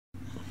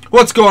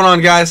What's going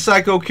on, guys?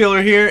 Psycho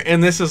Killer here,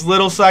 and this is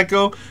Little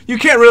Psycho. You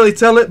can't really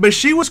tell it, but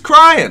she was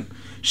crying.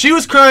 She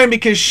was crying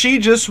because she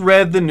just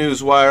read the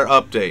Newswire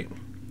update.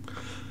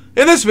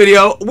 In this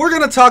video, we're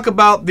going to talk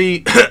about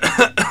the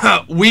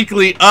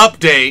weekly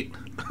update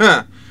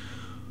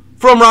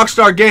from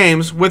Rockstar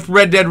Games with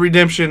Red Dead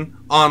Redemption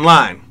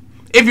Online,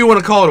 if you want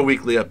to call it a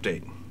weekly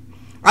update.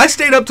 I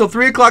stayed up till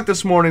 3 o'clock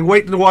this morning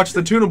waiting to watch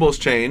the tunables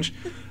change,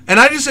 and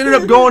I just ended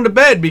up going to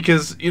bed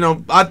because, you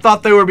know, I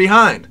thought they were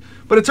behind.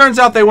 But it turns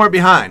out they weren't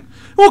behind.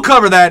 We'll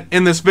cover that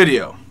in this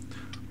video.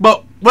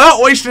 But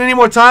without wasting any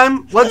more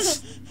time,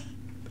 let's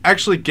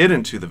actually get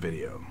into the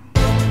video.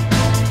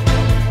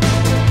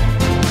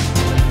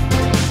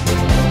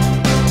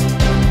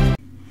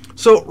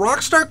 So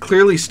Rockstar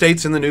clearly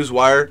states in the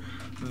Newswire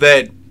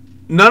that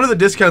none of the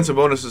discounts and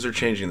bonuses are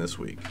changing this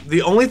week.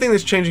 The only thing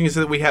that's changing is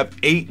that we have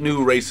 8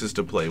 new races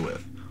to play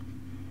with.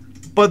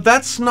 But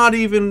that's not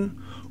even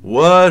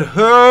what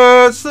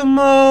hurts the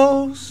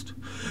most.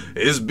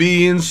 Is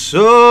being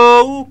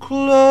so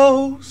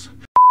close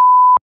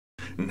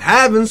and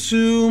having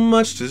too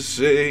much to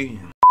say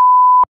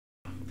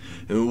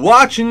and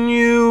watching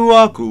you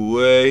walk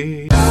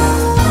away.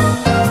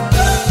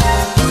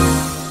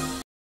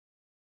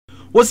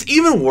 What's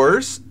even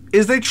worse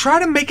is they try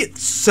to make it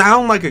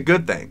sound like a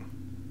good thing.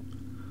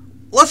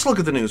 Let's look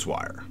at the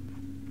Newswire.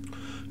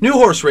 New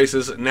horse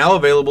races now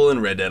available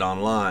in Red Dead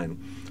Online,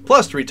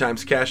 plus 3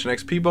 times cash and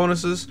XP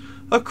bonuses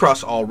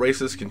across all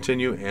races,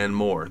 continue, and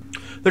more.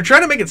 They're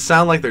trying to make it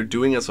sound like they're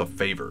doing us a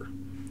favor.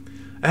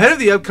 Ahead of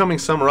the upcoming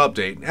summer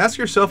update, ask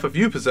yourself if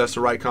you possess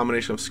the right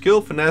combination of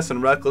skill, finesse,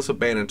 and reckless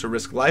abandon to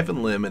risk life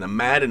and limb in a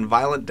mad and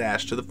violent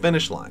dash to the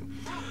finish line.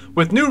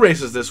 With new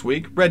races this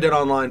week, Red Dead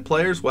Online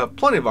players will have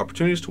plenty of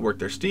opportunities to work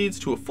their steeds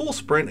to a full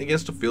sprint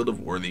against a field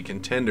of worthy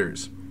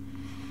contenders.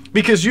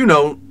 Because, you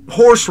know,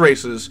 horse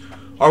races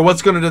are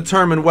what's going to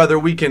determine whether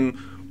we can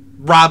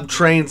rob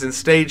trains and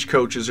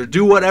stagecoaches or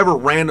do whatever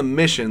random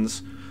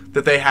missions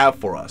that they have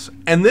for us.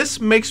 And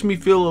this makes me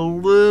feel a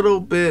little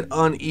bit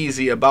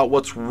uneasy about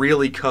what's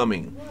really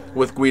coming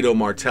with Guido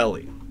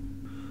Martelli.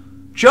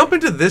 Jump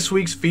into this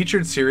week's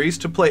featured series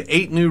to play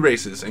 8 new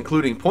races,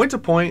 including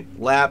point-to-point,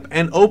 lap,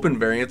 and open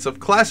variants of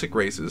classic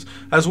races,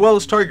 as well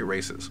as target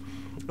races.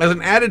 As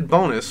an added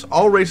bonus,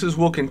 all races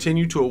will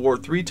continue to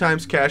award 3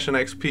 times cash and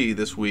XP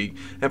this week,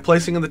 and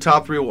placing in the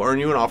top 3 will earn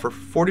you an offer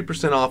for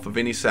 40% off of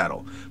any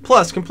saddle.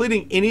 Plus,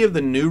 completing any of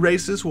the new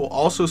races will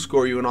also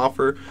score you an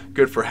offer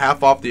good for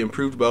half off the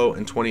improved bow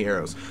and 20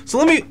 arrows.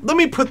 So let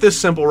me put this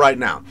simple right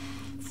now.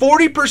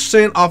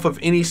 40% off of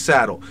any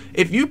saddle.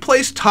 If you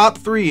placed top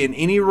 3 in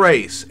any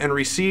race and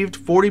received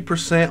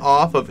 40%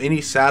 off of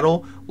any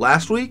saddle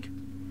last week,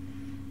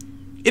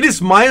 it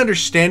is my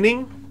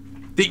understanding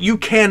that you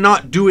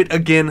cannot do it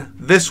again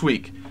this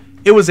week.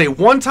 It was a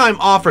one-time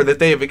offer that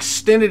they have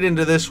extended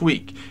into this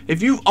week.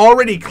 If you've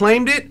already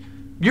claimed it,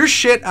 you're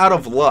shit out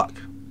of luck.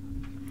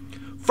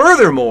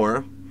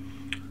 Furthermore,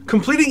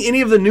 completing any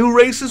of the new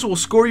races will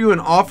score you an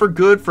offer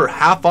good for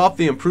half off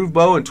the improved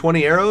bow and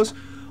 20 arrows.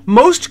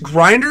 Most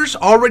grinders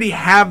already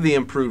have the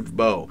improved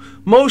bow.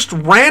 Most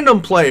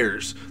random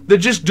players that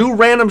just do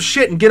random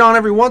shit and get on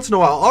every once in a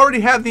while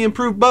already have the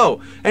improved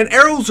bow. And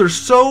arrows are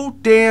so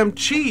damn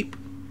cheap.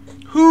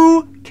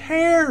 Who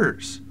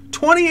cares?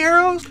 20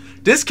 arrows?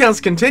 Discounts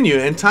continue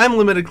and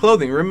time-limited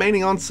clothing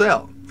remaining on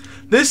sale.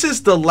 This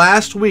is the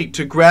last week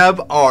to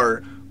grab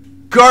our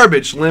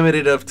garbage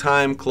limited of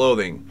time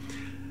clothing.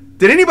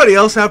 Did anybody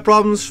else have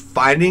problems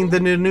finding the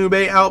Nube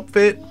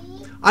outfit?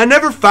 I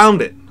never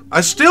found it.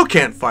 I still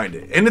can't find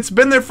it, and it's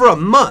been there for a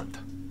month.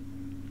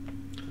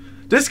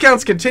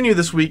 Discounts continue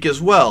this week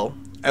as well,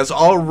 as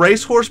all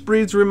racehorse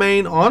breeds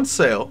remain on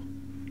sale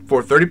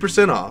for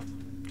 30% off.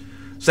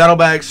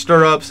 Saddlebags,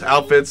 stirrups,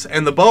 outfits,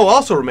 and the bow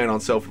also remain on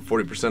sale for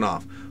 40%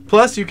 off.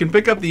 Plus, you can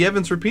pick up the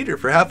Evans repeater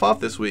for half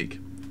off this week.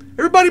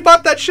 Everybody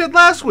bought that shit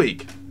last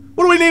week.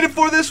 What do we need it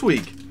for this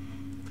week?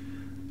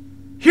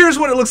 Here's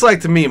what it looks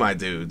like to me, my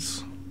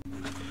dudes.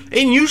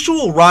 In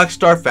usual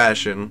Rockstar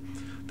fashion,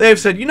 they have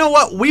said, you know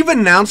what? We've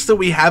announced that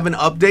we have an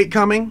update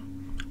coming.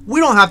 We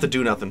don't have to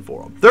do nothing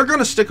for them. They're going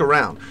to stick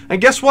around. And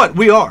guess what?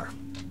 We are.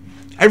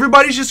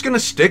 Everybody's just going to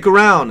stick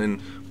around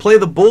and play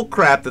the bull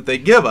crap that they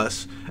give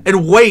us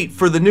and wait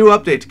for the new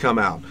update to come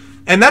out.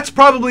 And that's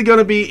probably going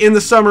to be in the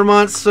summer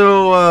months,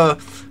 so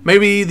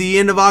maybe the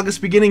end of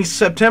August, beginning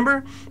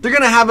September. They're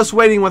going to have us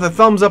waiting with a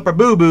thumbs up or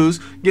boo-boos,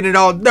 getting it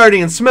all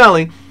dirty and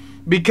smelly,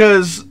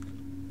 because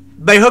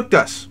they hooked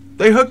us.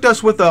 They hooked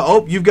us with a,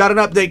 oh, you've got an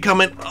update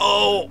coming.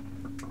 Oh,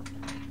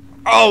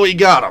 we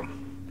got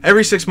them.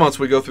 Every 6 months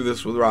we go through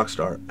this with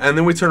Rockstar, and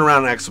then we turn around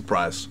and act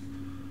surprised.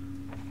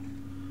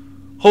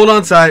 Hold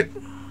on tight.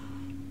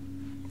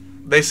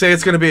 They say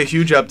it's going to be a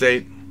huge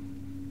update.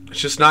 It's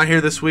just not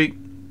here this week.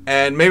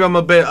 And maybe I'm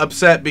a bit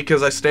upset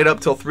because I stayed up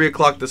till 3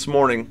 o'clock this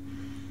morning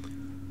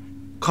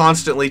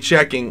constantly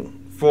checking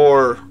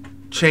for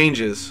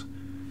changes.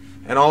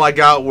 And all I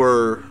got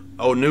were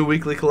a new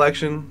weekly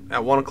collection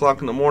at 1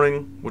 o'clock in the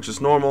morning, which is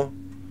normal.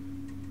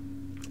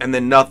 And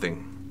then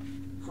nothing.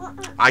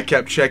 I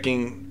kept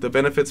checking the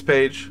benefits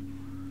page.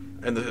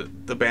 and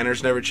the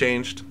banner's never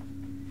changed.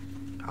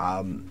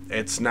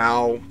 It's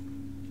now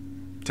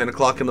 10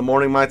 o'clock in the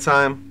morning my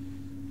time.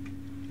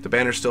 The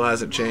banner still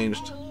hasn't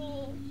changed.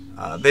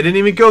 They didn't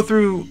even go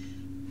through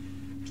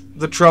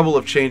the trouble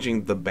of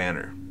changing the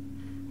banner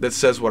that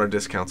says what our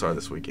discounts are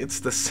this week. It's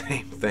the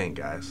same thing,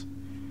 guys.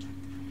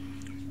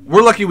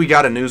 We're lucky we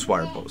got a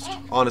newswire post,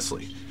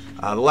 honestly.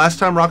 The last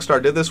time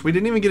Rockstar did this, we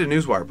didn't even get a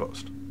newswire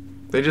post.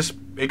 They just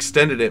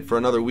extended it for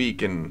another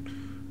week and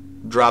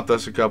dropped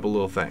us a couple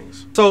little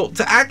things. So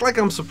to act like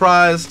I'm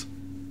surprised,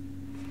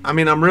 I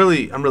mean, I'm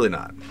really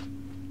not.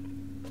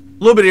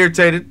 A little bit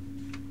irritated,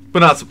 but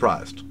not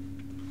surprised.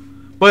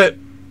 But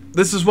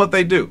this is what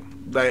they do.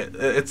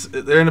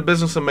 They're in a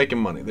business of making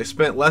money. They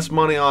spent less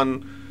money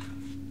on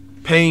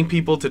paying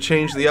people to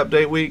change the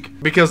update week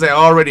because they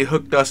already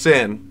hooked us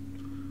in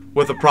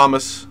with a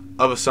promise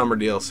of a summer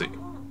DLC.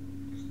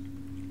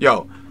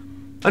 Yo,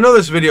 I know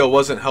this video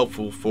wasn't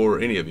helpful for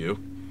any of you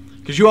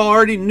because you all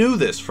already knew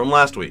this from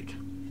last week.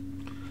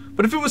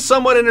 But if it was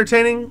somewhat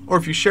entertaining, or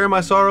if you share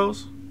my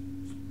sorrows,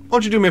 why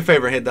don't you do me a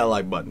favor and hit that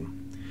like button.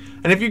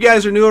 And if you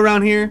guys are new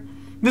around here,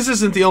 this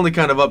isn't the only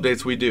kind of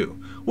updates we do.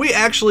 We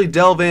actually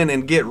delve in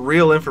and get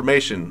real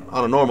information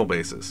on a normal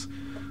basis.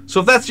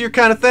 So if that's your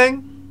kind of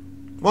thing,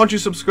 why don't you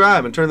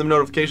subscribe and turn them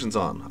notifications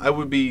on? I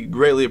would be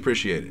greatly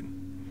appreciated.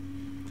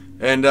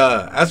 And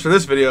as for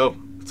this video,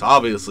 it's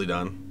obviously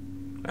done.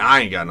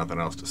 I ain't got nothing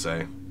else to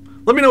say.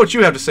 Let me know what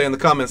you have to say in the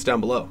comments down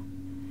below.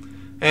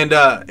 And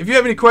if you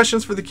have any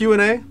questions for the Q&A,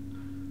 why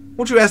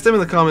don't you ask them in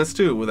the comments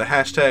too with a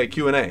hashtag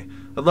Q&A.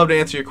 I'd love to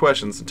answer your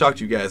questions and talk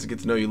to you guys and get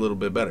to know you a little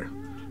bit better.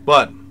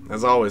 But,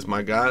 as always,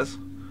 my guys,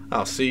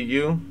 I'll see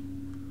you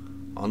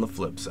on the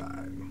flip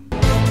side.